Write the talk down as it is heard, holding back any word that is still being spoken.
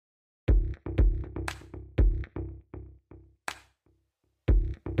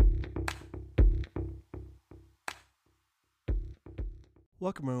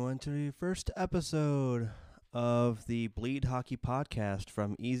Welcome, everyone, to the first episode of the Bleed Hockey Podcast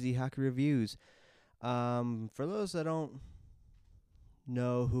from Easy Hockey Reviews. For those that don't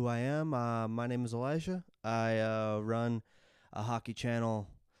know who I am, my name is Elijah. I run a hockey channel,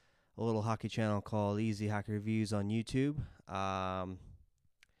 a little hockey channel called Easy Hockey Reviews on YouTube. And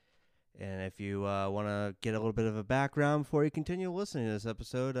if you want to get a little bit of a background before you continue listening to this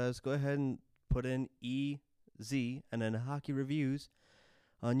episode, just go ahead and put in EZ and then Hockey Reviews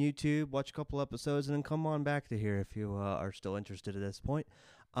on YouTube, watch a couple episodes, and then come on back to here if you are still interested at this point.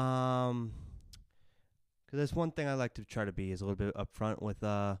 Because that's one thing I like to try to be is a little bit upfront with,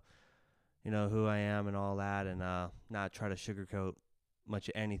 who I am and all that, and not try to sugarcoat much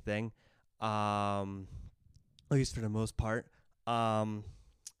of anything, at least for the most part. I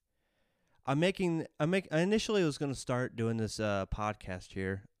initially was going to start doing this podcast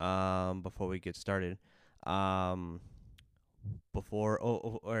here before we get started.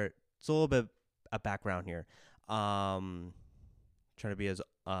 Or it's a little bit a background here. Trying to be as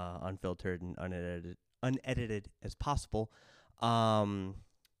unfiltered and unedited as possible. I'm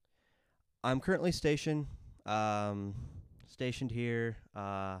currently stationed here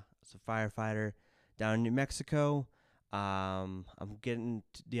as a firefighter down in New Mexico. I'm getting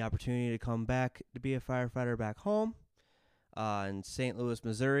the opportunity to come back to be a firefighter back home in St. Louis,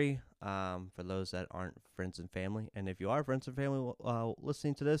 Missouri, for those that aren't friends and family. And if you are friends and family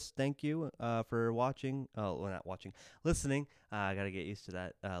listening to this, thank you for watching. Not watching, listening. I got to get used to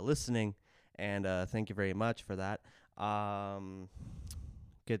that. Listening, and thank you very much for that.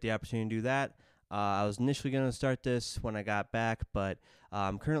 Get the opportunity to do that. I was initially going to start this when I got back, but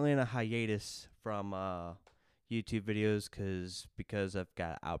I'm currently in a hiatus from YouTube videos because I've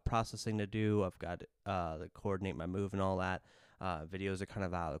got out processing to do. I've got to coordinate my move and all that. Videos are kind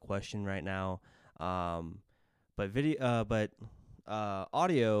of out of the question right now. But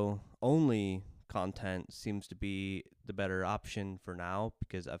audio only content seems to be the better option for now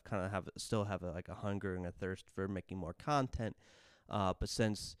because I've kind of still have a hunger and a thirst for making more content. But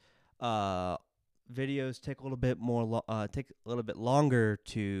since videos take a little bit longer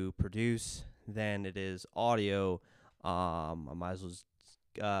to produce than it is audio, I might as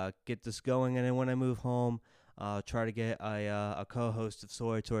well get this going, and then when I move home, try to get a co-host of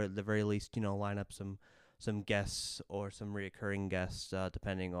sorts, or at the very least, line up some guests or some reoccurring guests,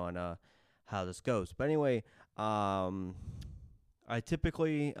 depending on how this goes. But anyway, I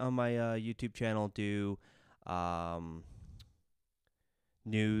typically on my YouTube channel do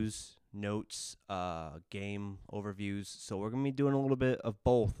news, notes, game overviews. So we're going to be doing a little bit of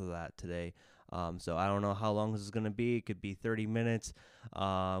both of that today. So I don't know how long this is going to be. It could be 30 minutes,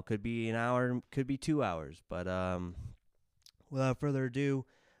 could be an hour, could be 2 hours. But without further ado,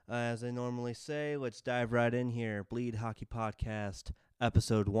 as I normally say, let's dive right in here. Bleed Hockey Podcast,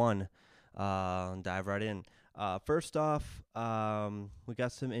 Episode 1. Dive right in. First off, we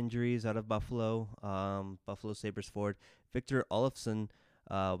got some injuries out of Buffalo. Buffalo Sabres forward Victor Olofsson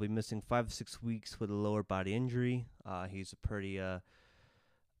will be missing 5 to 6 weeks with a lower body injury. He's a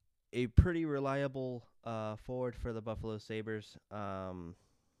pretty reliable forward for the Buffalo Sabres. And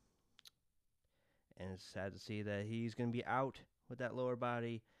it's sad to see that he's going to be out with that lower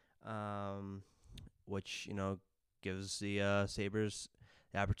body, which, gives the Sabres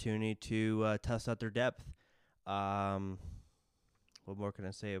the opportunity to test out their depth. What more can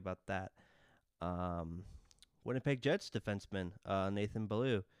I say about that? Winnipeg Jets defenseman Nathan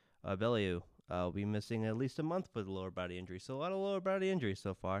Beaulieu will be missing at least a month with a lower body injury. So a lot of lower body injuries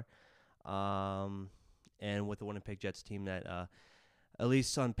so far. And with the Winnipeg Jets team that, at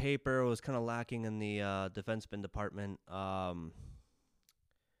least on paper, was kind of lacking in the defenseman department,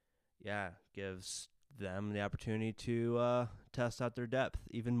 gives them the opportunity to test out their depth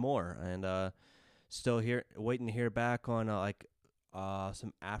even more. And still waiting to hear back on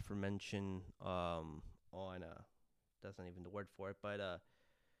some aforementioned that's not even the word for it, but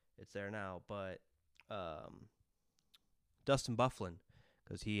it's there now. But Dustin Byfuglien,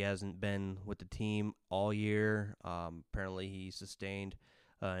 because he hasn't been with the team all year. Apparently, he sustained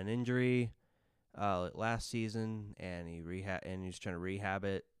an injury last season, and he's trying to rehab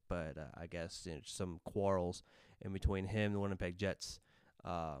it. But I guess some quarrels in between him and the Winnipeg Jets,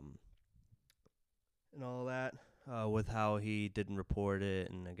 and all that, with how he didn't report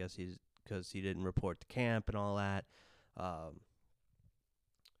it, and I guess because he didn't report to camp and all that.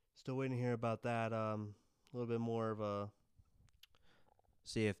 Still waiting to hear about that. A little bit more of a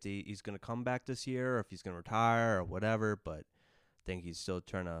see if he's going to come back this year, or if he's going to retire or whatever. But I think he's still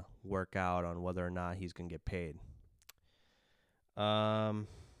trying to work out on whether or not he's going to get paid.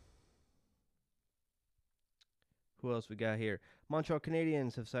 Who else we got here? Montreal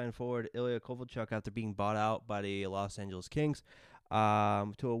Canadiens have signed forward Ilya Kovalchuk after being bought out by the Los Angeles Kings to a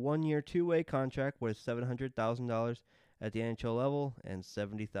 1-year, 2-way contract worth $700,000 at the NHL level and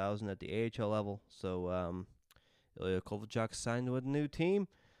 $70,000 at the AHL level. So Ilya Kovalchuk signed with a new team.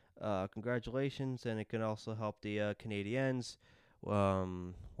 Congratulations, and it can also help the Canadiens with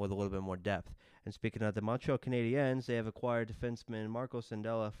a little bit more depth. And speaking of the Montreal Canadiens, they have acquired defenseman Marco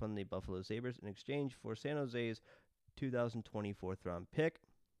Sandella from the Buffalo Sabres in exchange for San Jose's 2020 fourth-round pick.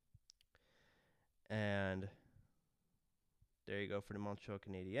 And there you go for the Montreal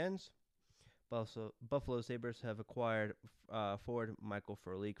Canadiens. Buffalo Sabres have acquired forward Michael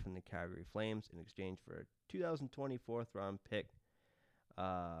Frolik from the Calgary Flames in exchange for a 2020 fourth-round pick.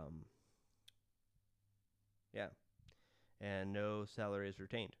 And no salary is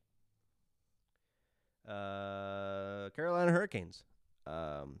retained. Carolina Hurricanes.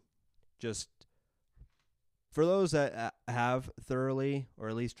 Just for those that have thoroughly, or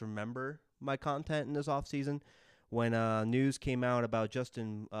at least remember my content in this offseason, when news came out about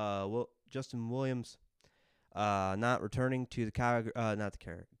Justin Williams not returning to the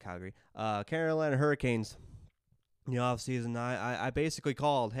Calgary, Carolina Hurricanes in the offseason, I basically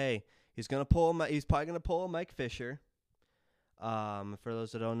called, hey, he's probably gonna pull a Mike Fisher. For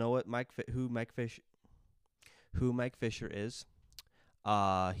those that don't know who Mike Fisher is,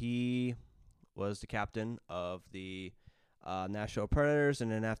 he was the captain of the Nashville Predators,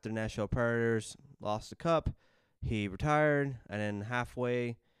 and then after the Nashville Predators lost the cup, he retired, and then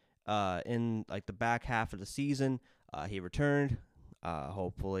halfway in like the back half of the season, he returned,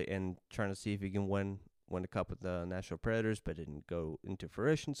 hopefully, and trying to see if he can win the cup with the Nashville Predators, but didn't go into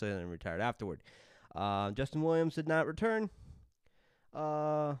fruition, so then retired afterward. Justin Williams did not return.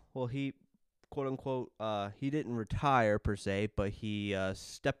 He, quote unquote, he didn't retire per se, but he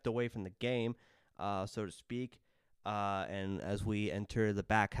stepped away from the game, so to speak. And as we enter the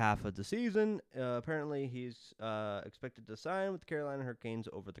back half of the season, apparently he's expected to sign with the Carolina Hurricanes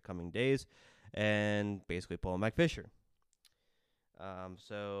over the coming days, and basically pull Mike Fisher.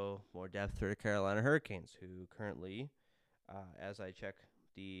 So more depth for the Carolina Hurricanes, who currently, as I check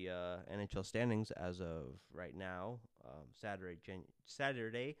the NHL standings as of right now, Saturday,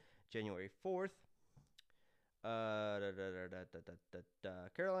 January 4th.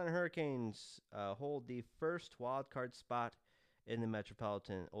 Carolina Hurricanes hold the first wild card spot in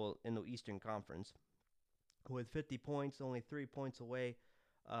the Eastern Conference with 50 points, only 3 points away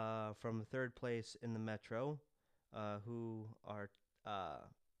from third place in the Metro, who are the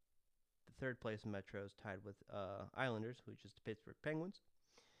third place in Metro is tied with Islanders, which is the Pittsburgh Penguins.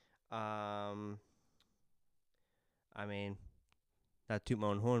 I mean, not toot my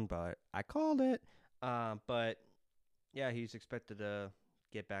own horn, but I called it. But yeah, he's expected to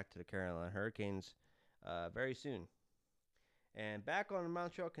get back to the Carolina Hurricanes very soon. And back on the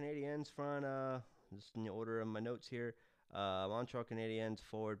Montreal Canadiens front, just in the order of my notes here, Montreal Canadiens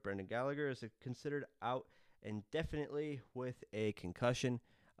forward Brendan Gallagher is considered out indefinitely with a concussion.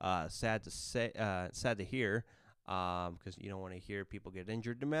 Sad to hear. Because you don't want to hear people get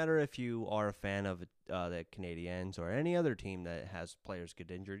injured, no matter if you are a fan of the Canadiens or any other team that has players get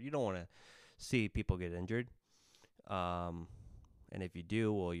injured. You don't want to see people get injured. And if you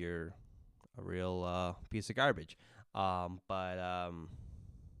do, well, you're a real piece of garbage.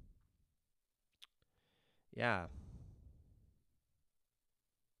 Yeah,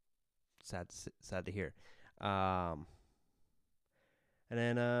 sad to hear. And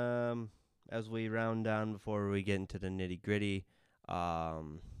then as we round down before we get into the nitty-gritty,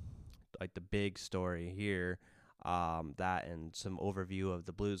 like the big story here, that and some overview of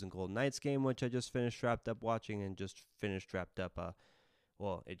the Blues and Golden Knights game, which I just wrapped up watching, and just wrapped up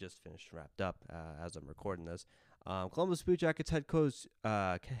as I'm recording this. Columbus Blue Jackets head coach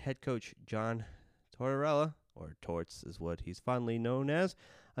John Tortorella, or Torts is what he's fondly known as,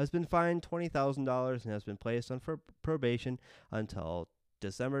 has been fined $20,000 and has been placed on probation until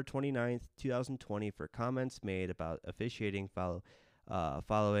December 29th, 2020 for comments made about officiating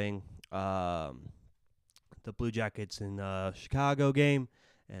following the Blue Jackets in Chicago game.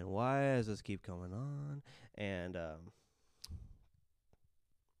 And why does this keep going on? And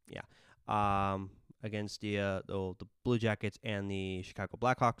against the Blue Jackets and the Chicago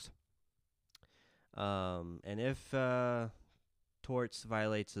Blackhawks. And if Torts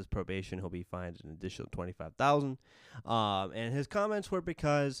violates his probation, he'll be fined an additional $25,000. And his comments were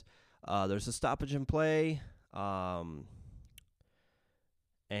because there's a stoppage in play, and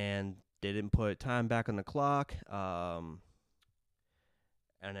they didn't put time back on the clock. And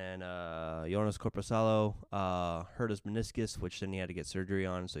then Jonas Corposalo hurt his meniscus, which then he had to get surgery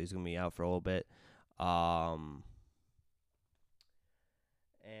on, so he's going to be out for a little bit.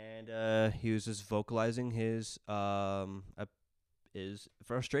 and he was just vocalizing his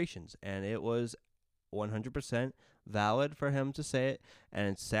frustrations, and it was 100% valid for him to say it. And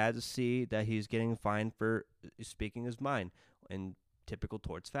it's sad to see that he's getting fined for speaking his mind in typical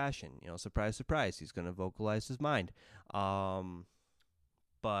Torts fashion. Surprise, surprise, he's going to vocalize his mind.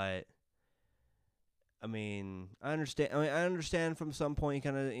 But I mean, I understand. I understand from some point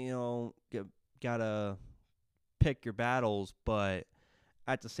you kind of gotta pick your battles, but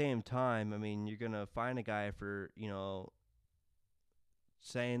at the same time, I mean, you're gonna find a guy for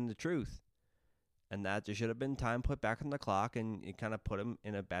saying the truth, and that there should have been time put back on the clock, and it kind of put him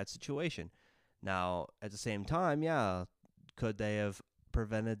in a bad situation. Now, at the same time, yeah, could they have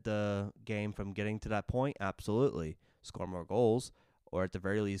prevented the game from getting to that point? Absolutely. Score more goals, or at the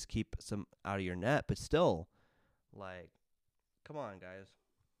very least keep some out of your net. But still, like, come on, guys.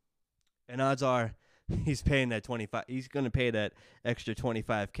 And odds are he's paying that 25. He's going to pay that extra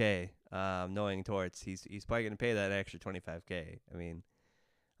 25K. Knowing Torts, he's probably going to pay that extra 25K. I mean,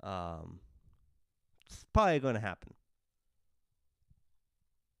 it's probably going to happen.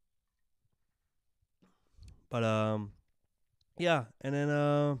 But yeah, and then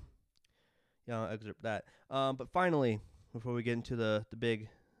I'll excerpt that. But finally, before we get into the big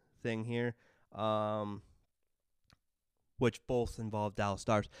thing here, which both involve Dallas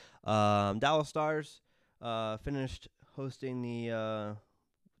Stars. Dallas Stars finished hosting the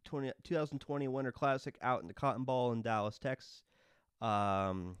 2020 Winter Classic out in the Cotton Bowl in Dallas, Texas,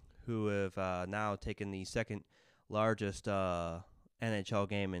 who have now taken the second largest NHL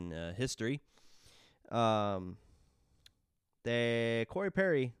game in history. Corey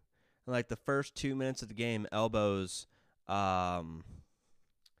Perry, in like the first 2 minutes of the game, elbows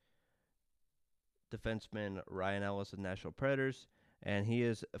defenseman Ryan Ellis of Nashville Predators, and he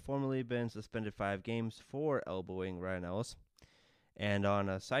has formerly been suspended 5 games for elbowing Ryan Ellis. And on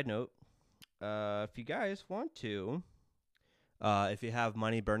a side note, if you guys want to, if you have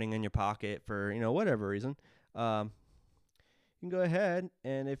money burning in your pocket for whatever reason, you can go ahead,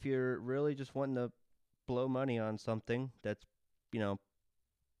 and if you're really just wanting to blow money on something that's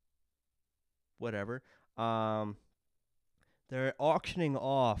whatever, they're auctioning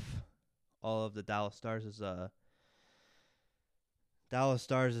off all of the Dallas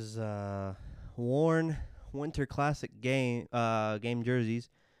Stars' worn Winter Classic game jerseys,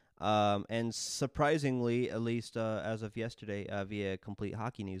 and surprisingly, at least as of yesterday, via Complete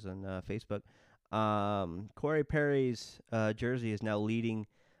Hockey News on Facebook, Corey Perry's jersey is now leading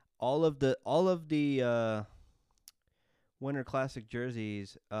all of the Winter Classic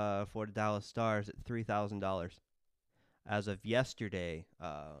jerseys for the Dallas Stars at $3,000 as of yesterday,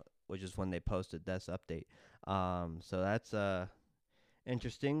 which is when they posted this update. So that's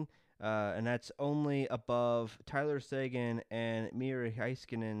interesting, and that's only above Tyler Seguin and Mira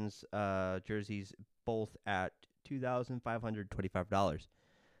Heiskanen's jerseys, both at $2,525.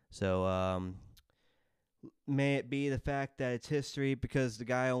 So may it be the fact that it's history, because the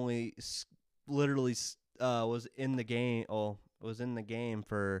guy only literally was in the game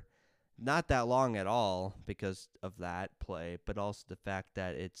for not that long at all because of that play, but also the fact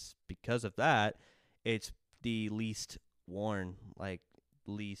that it's because of that, it's the least worn, like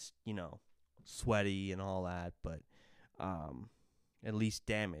least, sweaty and all that, but at least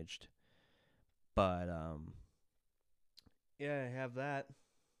damaged. But yeah, I have that.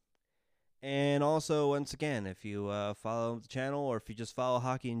 And also, once again, if you follow the channel, or if you just follow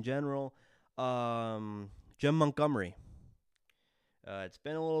hockey in general, Jim Montgomery. It's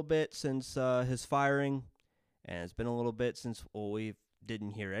been a little bit since his firing, and it's been a little bit since we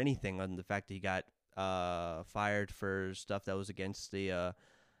didn't hear anything other than the fact that he got fired for stuff that was against the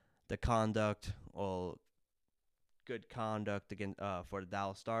conduct, or good conduct against for the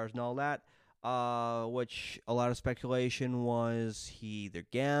Dallas Stars and all that. Which a lot of speculation was he either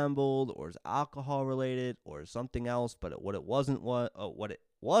gambled or is alcohol related or something else, but what it wasn't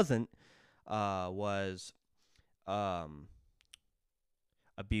was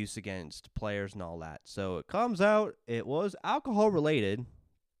abuse against players and all that. So it comes out it was alcohol related.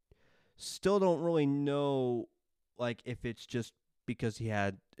 Still don't really know, like, if it's just because he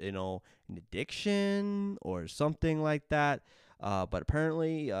had an addiction or something like that. But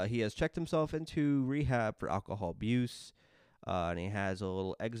apparently he has checked himself into rehab for alcohol abuse, and he has a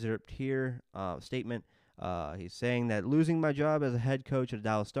little excerpt here, statement. He's saying that losing my job as a head coach of the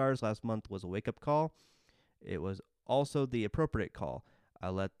Dallas Stars last month was a wake-up call. It was also the appropriate call. I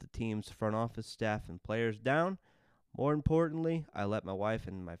let the team's front office staff and players down. More importantly, I let my wife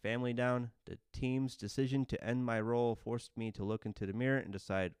and my family down. The team's decision to end my role forced me to look into the mirror and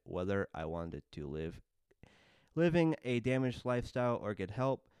decide whether I wanted to living a damaged lifestyle or get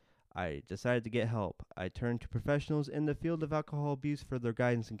help. I decided to get help. I turned to professionals in the field of alcohol abuse for their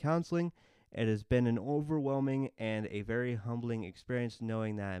guidance and counseling. It has been an overwhelming and a very humbling experience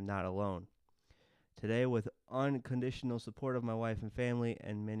knowing that I'm not alone. Today, with unconditional support of my wife and family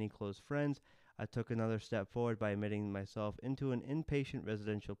and many close friends, I took another step forward by admitting myself into an inpatient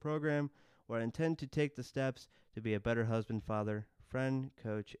residential program where I intend to take the steps to be a better husband, father, friend,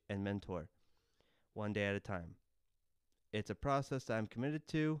 coach, and mentor, one day at a time. It's a process that I'm committed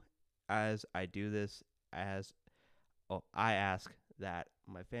to as I do this as I ask that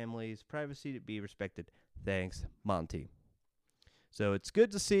my family's privacy to be respected. Thanks, Monty. So it's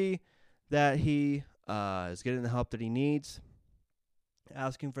good to see that he is getting the help that he needs,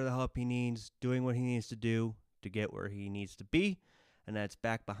 asking for the help he needs, doing what he needs to do to get where he needs to be, and that's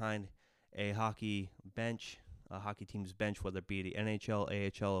back behind a hockey bench, a hockey team's bench, whether it be the NHL,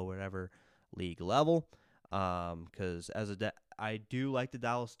 AHL, or whatever league level. Because I do like the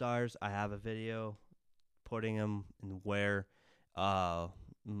Dallas Stars. I have a video putting them in where,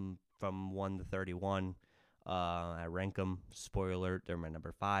 from 1 to 31. I rank them. Spoiler alert, they're my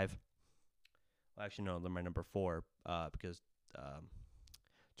number 5. Well, actually, no, they're my number 4 because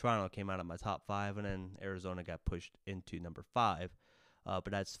Toronto came out of my top 5, and then Arizona got pushed into number 5. But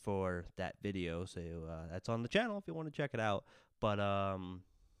that's for that video, so that's on the channel if you want to check it out. But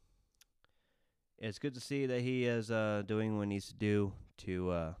it's good to see that he is doing what he needs to do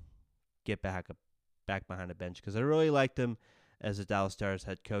to get back behind the bench, because I really liked him as the Dallas Stars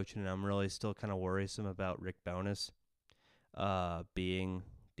head coach, and I'm really still kind of worrisome about Rick Bowness being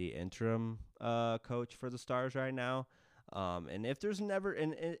the interim coach for the Stars right now. And if there's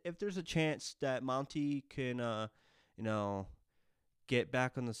if there's a chance that Monty can get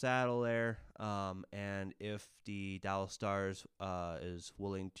back on the saddle there, and if the Dallas Stars is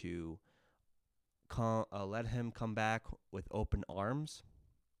willing to let him come back with open arms,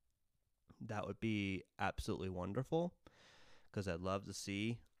 that would be absolutely wonderful, because I'd love to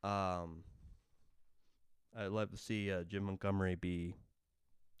see Jim Montgomery be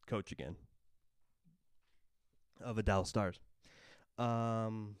coach again of the Dallas Stars.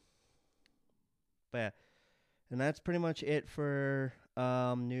 But yeah, and that's pretty much it for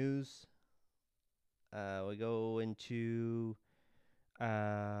news. We go into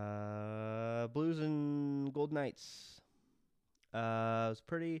Blues and Golden Knights. It was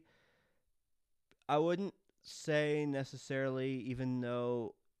pretty. I wouldn't say necessarily, even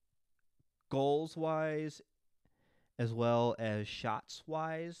though goals wise as well as shots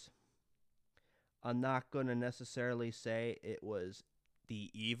wise, I'm not going to necessarily say it was the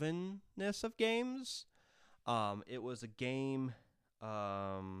evenness of games. It was a game. It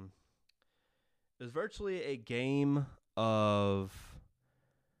was virtually a game of.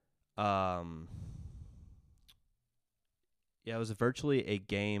 It was virtually a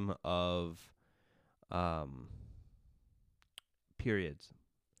game of periods.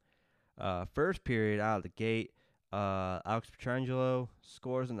 First period out of the gate, Alex Pietrangelo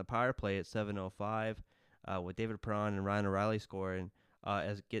scores in the power play at 7:05, with David Perron and Ryan O'Reilly scoring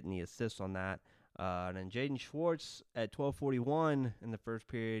as getting the assist on that. And then Jaden Schwartz at 12:41 in the first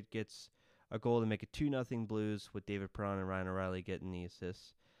period gets a goal to make it 2-0 Blues, with David Perron and Ryan O'Reilly getting the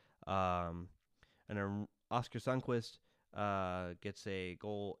assists. And then Oscar Sundqvist gets a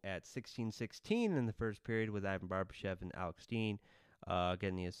goal at 16:16 in the first period, with Ivan Barbashev and Alex Steen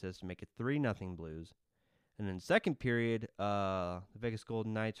getting the assist to make it 3-0 Blues. And in the second period, the Vegas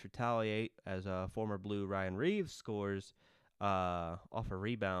Golden Knights retaliate as former Blue Ryan Reeves scores off a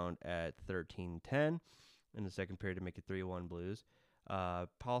rebound at 13:10 in the second period to make it 3-1 Blues.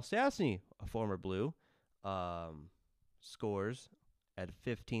 Paul Stastny, a former Blue, scores at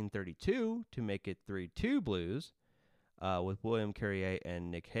 15:32 to make it 3-2 Blues, with William Carrier and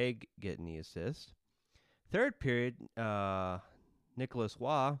Nick Hague getting the assist. Third period, Nicholas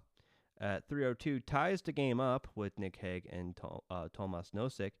Waugh at 3:02 ties the game up, with Nick Hague and Tomas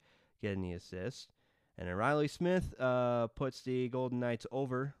Nosek getting the assist. And then Riley Smith puts the Golden Knights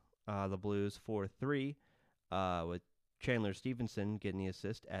over the Blues 4-3, with Chandler Stevenson getting the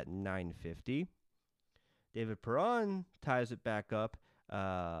assist at 9:50. David Perron ties it back up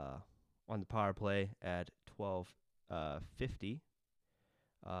on the power play at 12:50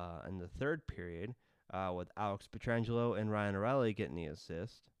 in the third period, with Alex Pietrangelo and Ryan O'Reilly getting the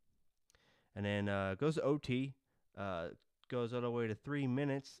assist. And then goes to OT, goes all the way to 3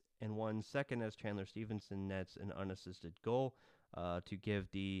 minutes and 1 second as Chandler Stevenson nets an unassisted goal to give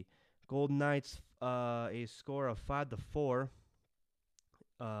the Golden Knights a score of 5-4.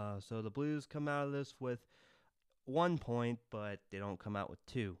 So the Blues come out of this with 1 point, but they don't come out with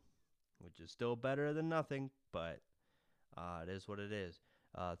 2, which is still better than nothing, but it is what it is.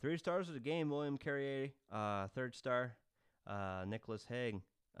 3 stars of the game, William Carrier, 3rd star, Nicholas Haig,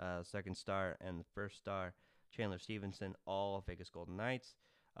 2nd star, and the 1st star, Chandler Stevenson, all Vegas Golden Knights.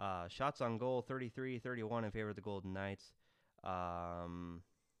 Shots on goal, 33-31 in favor of the Golden Knights. And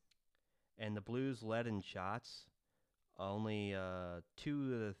the Blues led in shots. Only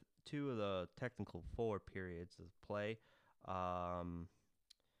two of the technical 4 periods of play.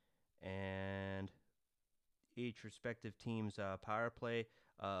 And each respective team's power play.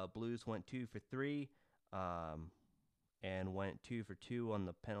 Blues went 2 for 3, and went 2 for 2 on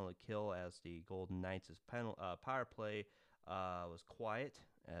the penalty kill, as the Golden Knights' power play was quiet,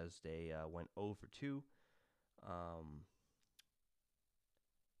 as they went 0 for 2.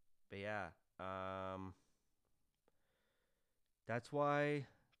 But yeah, that's why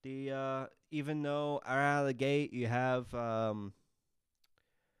the even though out of the gate you have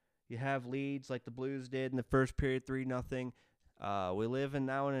leads like the Blues did in the first period, 3-0. We live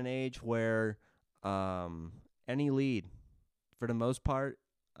now in an age where any lead, for the most part,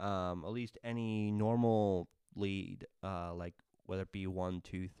 at least any normal lead, like whether it be 1,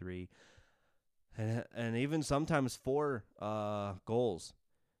 2, 3, and even sometimes 4 goals,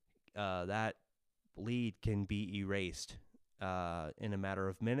 that lead can be erased in a matter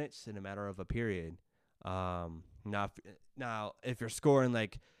of minutes, in a matter of a period. Now, if you're scoring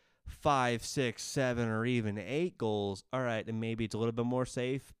like 5, 6, 7, or even 8 goals, all right, then maybe it's a little bit more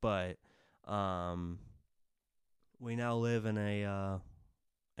safe. But we now live in the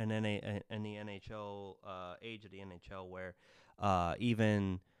NHL age of the NHL, where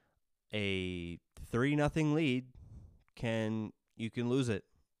even a 3-0 lead you can lose it.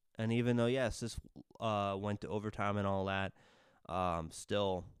 And even though, yes, this went to overtime and all that,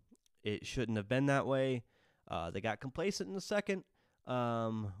 still it shouldn't have been that way. They got complacent in the second.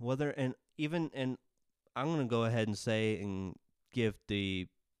 I'm going to go ahead and say and give the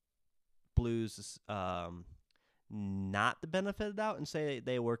Blues not the benefit of the doubt and say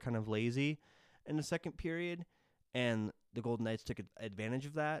they were kind of lazy in the second period, and the Golden Knights took advantage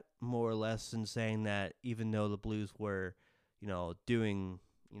of that, more or less, in saying that even though the Blues were, doing,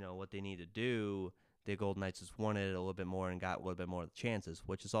 what they need to do, the Golden Knights just wanted it a little bit more and got a little bit more of the chances,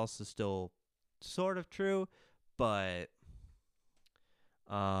 which is also still sort of true, but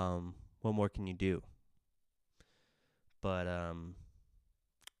what more can you do? But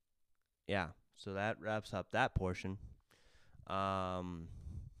yeah, so that wraps up that portion. I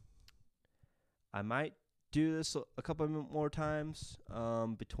might do this a couple more times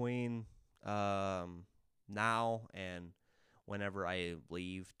between now and whenever I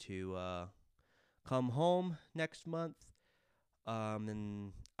leave to come home next month.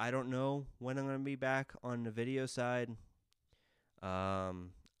 And I don't know when I'm going to be back on the video side. I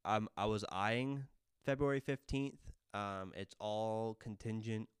was eyeing February 15th. It's all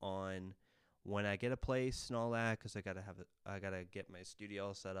contingent on when I get a place and all that, because I gotta get my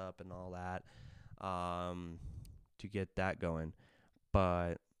studio set up and all that to get that going.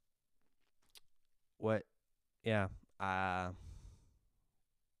 But I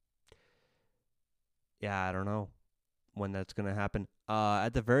don't know when that's gonna happen. At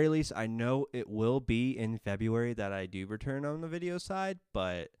the very least, I know it will be in February that I do return on the video side,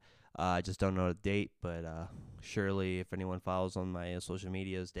 but I just don't know the date. But surely, if anyone follows on my social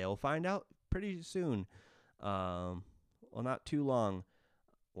medias, they'll find out pretty soon. Well, not too long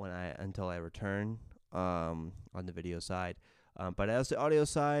until I return on the video side. But as the audio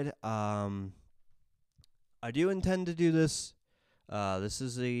side, I do intend to do this. This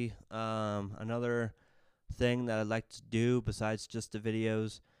is another thing that I'd like to do besides just the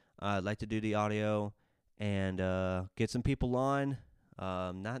videos. I'd like to do the audio and get some people on.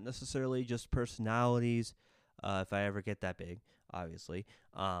 Not necessarily just personalities, if I ever get that big, obviously,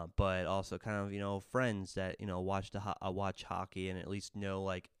 but also kind of friends that watch watch hockey and at least know,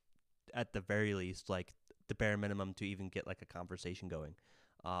 like, at the very least, like, the bare minimum to even get like a conversation going.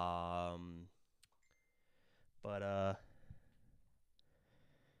 But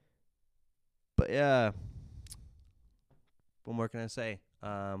yeah, what more can I say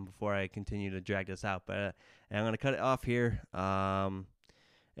before I continue to drag this out? But I'm gonna cut it off here.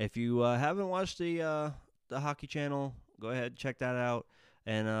 If you haven't watched the hockey channel, go ahead and check that out,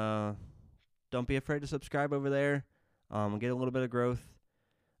 and don't be afraid to subscribe over there. Get a little bit of growth.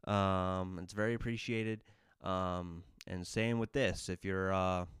 It's very appreciated. And same with this. If you're,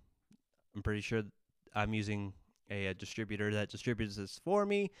 I'm pretty sure I'm using a distributor that distributes this for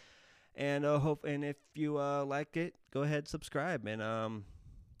me. And if you like it, go ahead, subscribe, and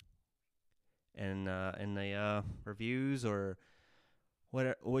in the reviews or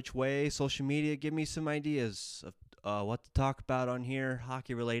which way, social media, give me some ideas what to talk about on here,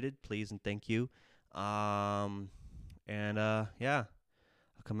 hockey related, please and thank you. Yeah,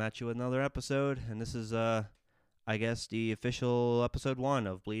 I'll come at you with another episode, and this is I guess the official episode 1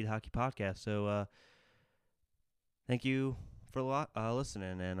 of Bleed Hockey Podcast. So thank you for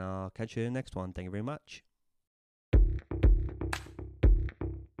listening, and I'll catch you in the next one. Thank you very much.